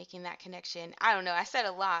about making that connection. I don't know, I said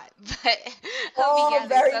a lot, but hope you Oh, gather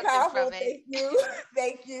very something powerful. from it. Thank you.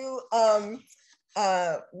 Thank you.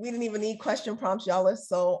 We didn't even need question prompts. Y'all are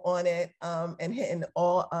so on it and hitting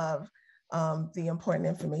all of the important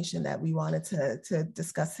information that we wanted to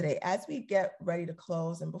discuss today. As we get ready to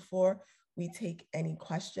close and before we take any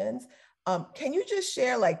questions, can you just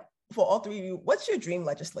share like for all three of you, what's your dream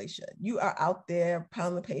legislation? You are out there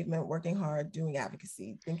pounding the pavement, working hard, doing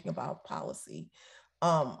advocacy, thinking about policy.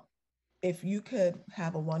 If you could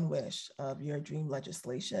have a one wish of your dream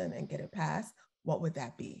legislation and get it passed, what would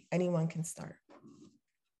that be? Anyone can start.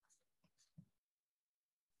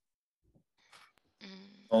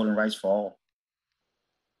 Voting rights for all.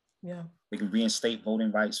 Yeah. We can reinstate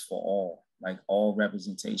voting rights for all, like all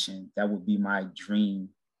representation. That would be my dream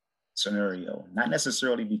scenario. Not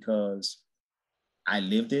necessarily because I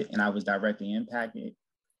lived it and I was directly impacted.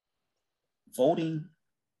 Voting,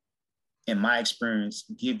 in my experience,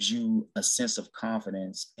 gives you a sense of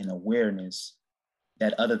confidence and awareness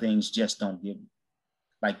that other things just don't give you.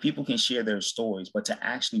 Like, people can share their stories, but to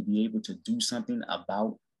actually be able to do something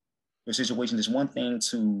about your situation is one thing.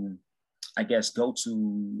 To, I guess, go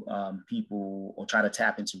to people or try to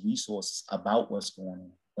tap into resources about what's going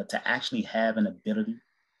on, but to actually have an ability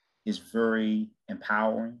is very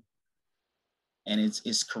empowering. And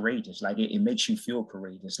it's courageous. Like, it makes you feel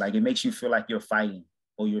courageous. Like, it makes you feel like you're fighting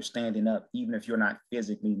or you're standing up, even if you're not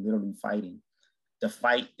physically, literally fighting. The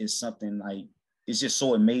fight is something, like, it's just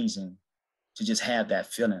so amazing to just have that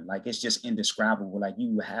feeling. Like, it's just indescribable. Like,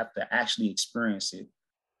 you have to actually experience it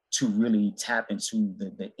to really tap into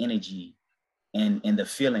the energy and the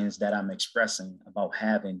feelings that I'm expressing about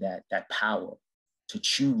having that power to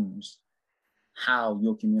choose how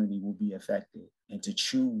your community will be affected and to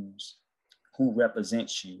choose who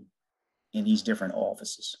represents you in these different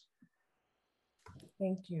offices.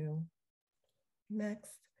 Thank you.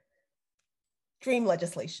 Next. Dream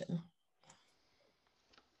legislation.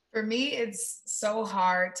 For me, it's so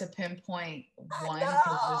hard to pinpoint one.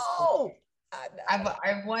 I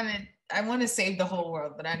want to save the whole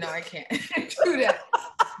world, but I know I can't do that.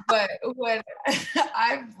 But what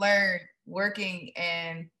I've learned working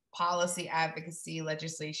in policy advocacy,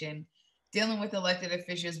 legislation, dealing with elected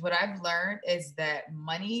officials, what I've learned is that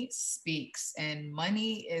money speaks, and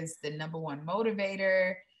money is the number one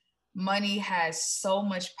motivator. Money has so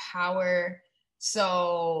much power.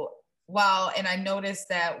 So and I noticed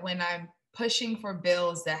that when I'm pushing for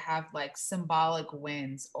bills that have like symbolic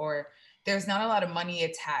wins, or there's not a lot of money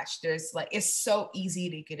attached, there's like, it's so easy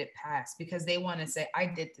to get it passed because they want to say, I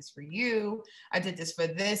did this for you, I did this for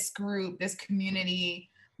this group, this community,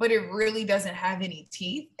 but it really doesn't have any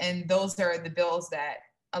teeth. And those are the bills that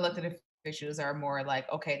elected officials are more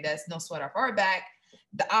like, okay, that's no sweat off our back.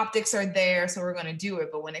 The optics are there, so we're going to do it.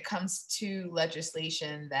 But when it comes to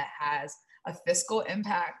legislation that has a fiscal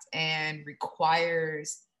impact and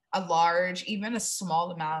requires a large, even a small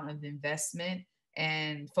amount of investment,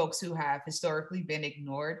 and folks who have historically been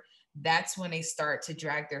ignored, that's when they start to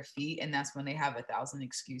drag their feet, and that's when they have 1,000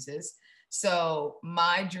 excuses. So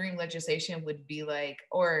my dream legislation would be like,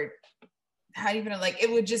 or how even like, it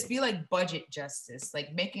would just be like budget justice,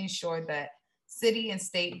 like making sure that city and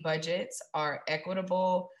state budgets are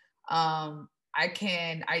equitable. I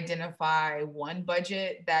can identify one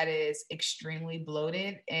budget that is extremely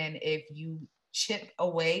bloated, and if you chip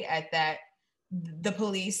away at that, the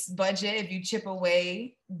police budget, if you chip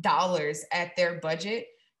away dollars at their budget,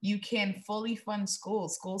 you can fully fund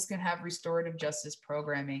schools. Schools can have restorative justice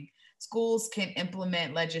programming. Schools can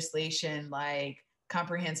implement legislation like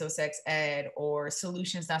comprehensive sex ed or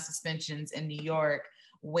solutions, not suspensions in New York,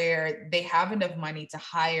 where they have enough money to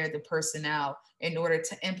hire the personnel in order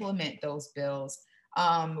to implement those bills.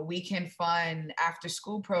 We can fund after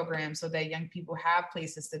school programs so that young people have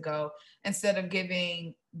places to go, instead of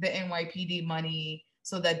giving the NYPD money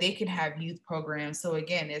so that they can have youth programs. So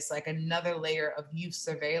again, it's like another layer of youth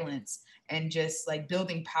surveillance and just like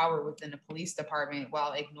building power within the police department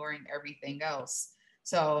while ignoring everything else.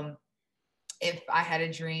 So if I had a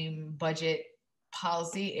dream budget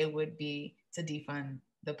policy, it would be to defund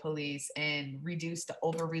the police and reduce the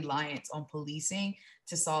over reliance on policing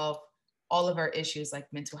to solve all of our issues like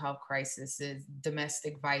mental health crises,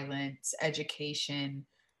 domestic violence, education,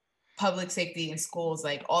 public safety in schools.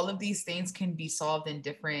 Like, all of these things can be solved in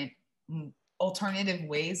different alternative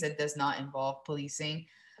ways that does not involve policing,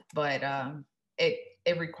 but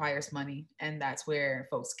it requires money, and that's where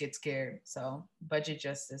folks get scared. So budget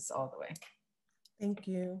justice all the way. Thank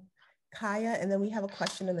you. Kaya, and then we have a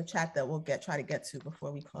question in the chat that we'll try to get to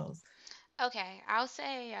before we close. Okay, I'll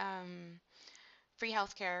say free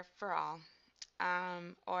healthcare for all,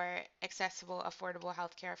 or accessible, affordable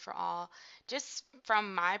healthcare for all. Just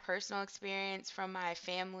from my personal experience, from my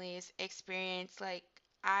family's experience, like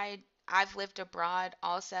I've lived abroad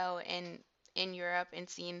also in Europe and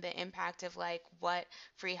seen the impact of like what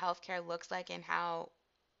free healthcare looks like and how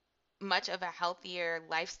much of a healthier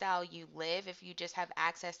lifestyle you live if you just have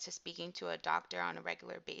access to speaking to a doctor on a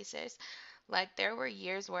regular basis. Like there were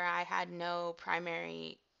years where I had no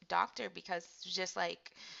primary doctor because it was just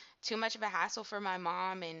like too much of a hassle for my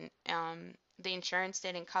mom, and the insurance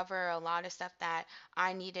didn't cover a lot of stuff that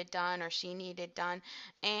I needed done or she needed done.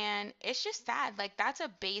 And it's just sad. Like that's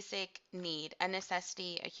a basic need, a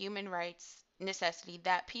necessity, a human rights necessity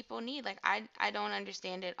that people need. Like I don't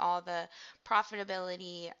understand it all, the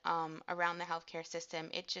profitability around the healthcare system.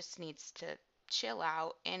 It just needs to chill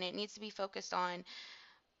out, and it needs to be focused on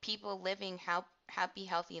people living happy,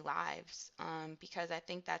 healthy lives. Because I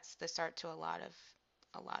think that's the start to a lot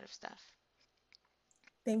of stuff.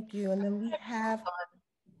 Thank you. And then we have.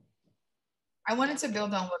 I wanted to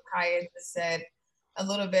build on what Kaya just said a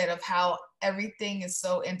little bit of how everything is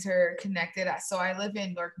so interconnected. So I live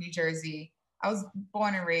in Newark, New Jersey. I was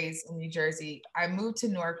born and raised in New Jersey. I moved to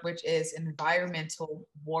Newark, which is an environmental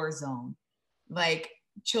war zone. Like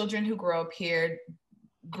children who grow up here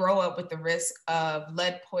grow up with the risk of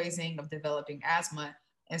lead poisoning, of developing asthma.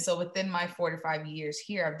 And so within my 4 to 5 years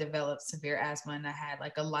here, I've developed severe asthma, and I had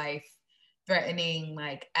like a life threatening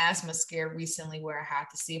like asthma scare recently where I had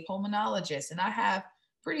to see a pulmonologist, and I have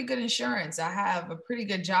pretty good insurance. I have a pretty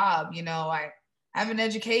good job. You know, I have an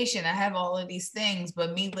education. I have all of these things,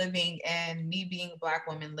 but me being a Black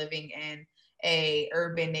woman living in a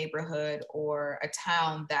urban neighborhood or a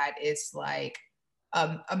town that is like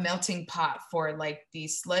a melting pot for like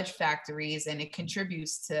these sludge factories, and it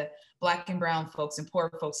contributes to Black and brown folks and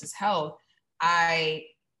poor folks' health.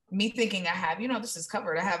 Me thinking I have, this is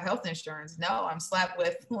covered, I have health insurance. No, I'm slapped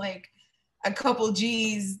with like a couple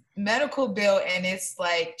G's medical bill, and it's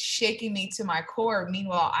like shaking me to my core.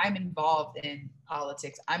 Meanwhile, I'm involved in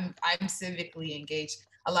politics. I'm civically engaged.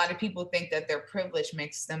 A lot of people think that their privilege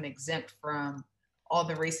makes them exempt from all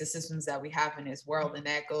the racist systems that we have in this world, and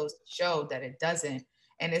that goes to show that it doesn't.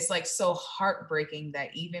 And it's like so heartbreaking that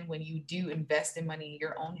even when you do invest in money in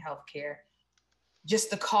your own healthcare,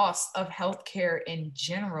 just the cost of healthcare in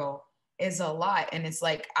general is a lot. And it's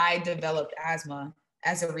like I developed asthma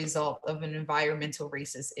as a result of an environmental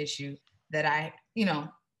racist issue that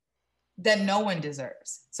that no one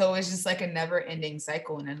deserves. So it's just like a never ending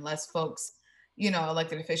cycle. And unless folks,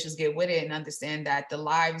 elected officials get with it and understand that the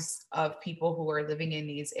lives of people who are living in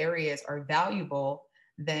these areas are valuable,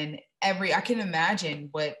 then I can imagine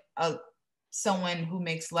what someone who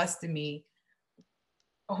makes less than me,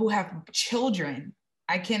 who have children,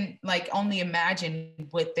 I can like only imagine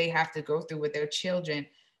what they have to go through with their children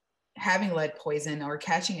having lead poison or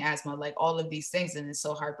catching asthma, like all of these things. And it's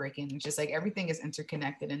so heartbreaking. It's just like everything is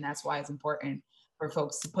interconnected. And that's why it's important for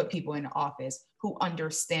folks to put people in office who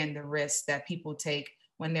understand the risks that people take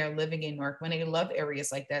when they're living in Newark, when they love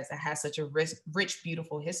areas like that has such a rich,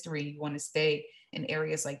 beautiful history. You want to stay in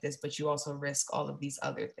areas like this, but you also risk all of these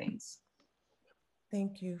other things.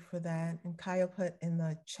 Thank you for that. And Kaya put in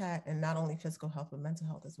the chat, and not only physical health, but mental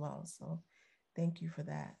health as well. So thank you for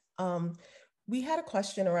that. We had a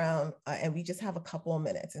question around, and we just have a couple of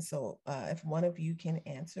minutes. And so if one of you can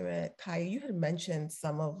answer it. Kaya, you had mentioned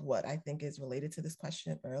some of what I think is related to this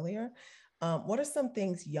question earlier. What are some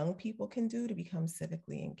things young people can do to become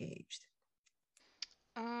civically engaged?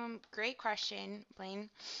 Great question, Blaine.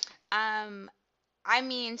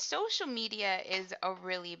 Social media is a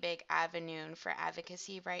really big avenue for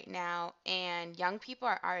advocacy right now, and young people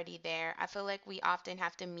are already there. I feel like we often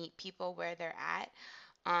have to meet people where they're at,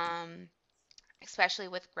 especially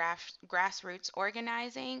with grassroots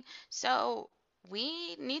organizing. So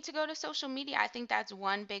we need to go to social media. I think that's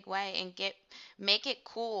one big way, and make it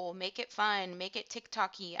cool, make it fun, make it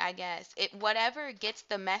TikToky, I guess. Whatever gets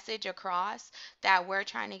the message across that we're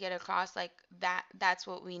trying to get across, like that's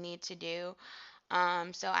what we need to do.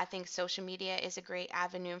 So I think social media is a great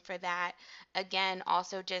avenue for that. Again,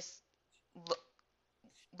 also just lo-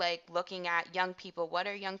 like looking at young people. What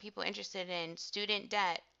are young people interested in? Student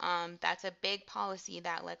debt. That's a big policy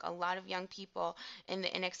that like a lot of young people in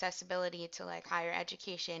the inaccessibility to like higher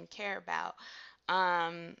education care about.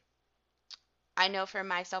 Um, I know for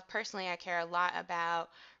myself personally, I care a lot about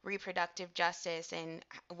reproductive justice and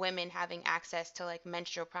women having access to like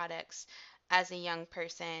menstrual products as a young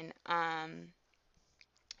person.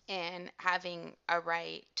 And having a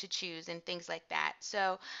right to choose and things like that.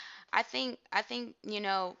 So I think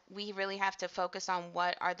we really have to focus on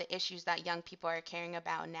what are the issues that young people are caring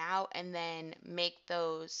about now, and then make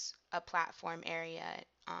those a platform area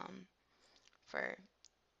for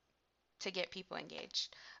to get people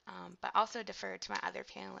engaged. But also defer to my other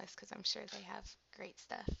panelists because I'm sure they have great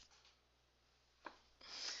stuff.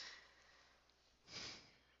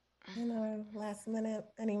 In our last minute,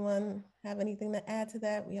 anyone have anything to add to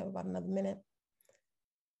that? We have about another minute.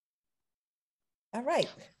 All right.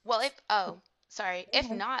 Well, sorry, if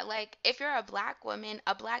not, like, if you're a Black woman,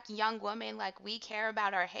 a Black young woman, like, we care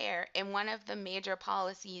about our hair, and one of the major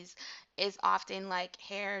policies is often like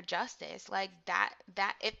hair justice, like that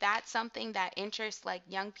if that's something that interests like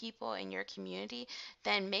young people in your community,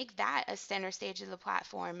 then make that a center stage of the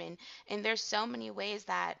platform. And there's so many ways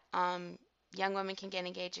that young women can get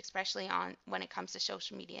engaged, especially on when it comes to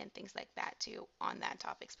social media and things like that too, on that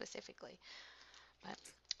topic specifically. But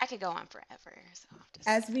I could go on forever. So I'll just...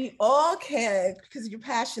 As we all can, because you're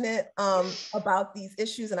passionate about these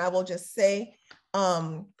issues. And I will just say,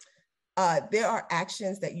 there are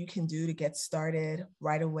actions that you can do to get started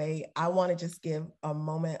right away. I want to just take a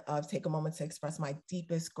moment to express my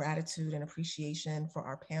deepest gratitude and appreciation for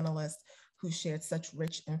our panelists who shared such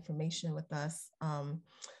rich information with us.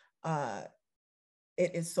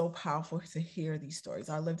 It is so powerful to hear these stories.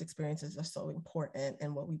 Our lived experiences are so important,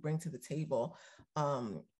 and what we bring to the table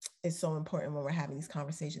is so important when we're having these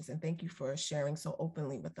conversations. And thank you for sharing so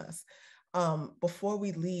openly with us. Before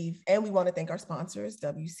we leave, and we want to thank our sponsors,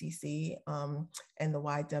 WCC and the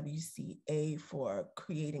YWCA, for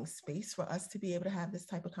creating space for us to be able to have this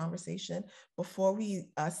type of conversation. Before we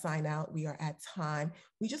sign out, we are at time.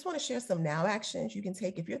 We just want to share some now actions you can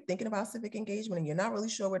take if you're thinking about civic engagement and you're not really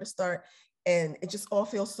sure where to start, and it just all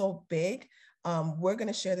feels so big. We're going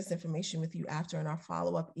to share this information with you after in our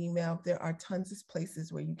follow-up email. There are tons of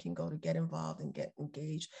places where you can go to get involved and get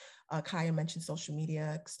engaged. Kaya mentioned social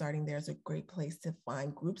media. Starting there is a great place to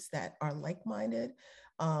find groups that are like-minded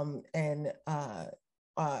and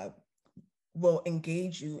will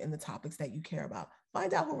engage you in the topics that you care about.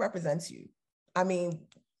 Find out who represents you. I mean,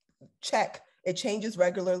 check. It changes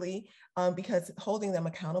regularly because holding them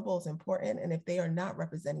accountable is important. And if they are not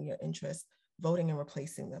representing your interests, voting and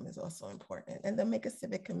replacing them is also important. And then make a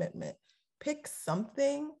civic commitment. Pick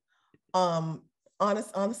something on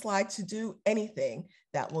the slide to do, anything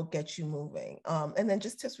that will get you moving. And then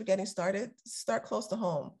just tips for getting started, start close to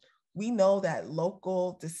home. We know that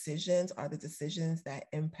local decisions are the decisions that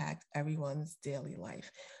impact everyone's daily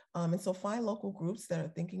life. And so find local groups that are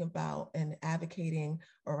thinking about and advocating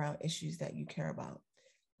around issues that you care about.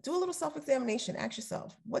 Do a little self-examination. Ask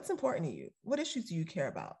yourself, what's important to you? What issues do you care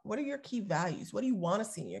about? What are your key values? What do you want to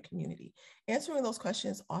see in your community? Answering those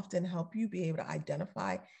questions often help you be able to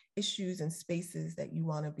identify issues and spaces that you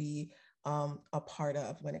want to be a part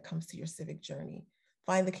of when it comes to your civic journey.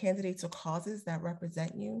 Find the candidates or causes that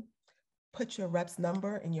represent you. Put your rep's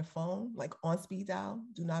number in your phone, like on speed dial.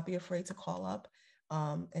 Do not be afraid to call up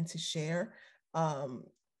and to share.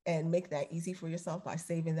 And make that easy for yourself by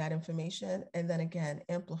saving that information. And then again,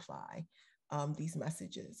 amplify these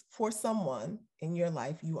messages. For someone in your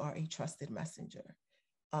life, you are a trusted messenger.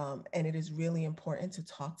 And it is really important to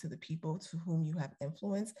talk to the people to whom you have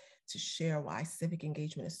influence, to share why civic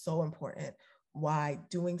engagement is so important, why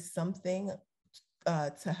doing something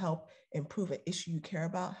to help improve an issue you care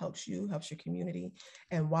about helps you, helps your community,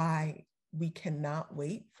 and why we cannot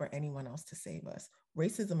wait for anyone else to save us.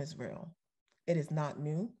 Racism is real. It is not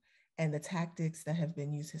new. And the tactics that have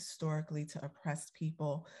been used historically to oppress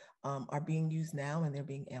people are being used now, and they're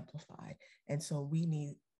being amplified. And so we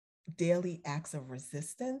need daily acts of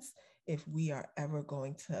resistance if we are ever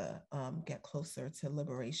going to get closer to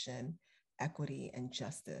liberation, equity, and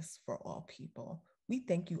justice for all people. We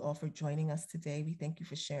thank you all for joining us today. We thank you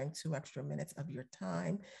for sharing 2 extra minutes of your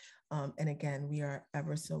time. And again, we are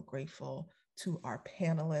ever so grateful to our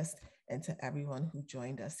panelists and to everyone who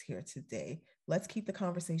joined us here today. Let's keep the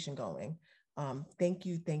conversation going. Thank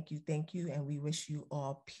you, thank you, thank you. And we wish you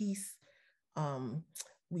all peace.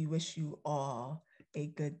 We wish you all a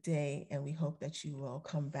good day, and we hope that you will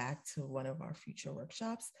come back to one of our future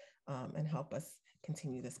workshops and help us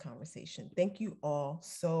continue this conversation. Thank you all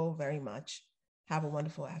so very much. Have a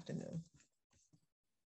wonderful afternoon.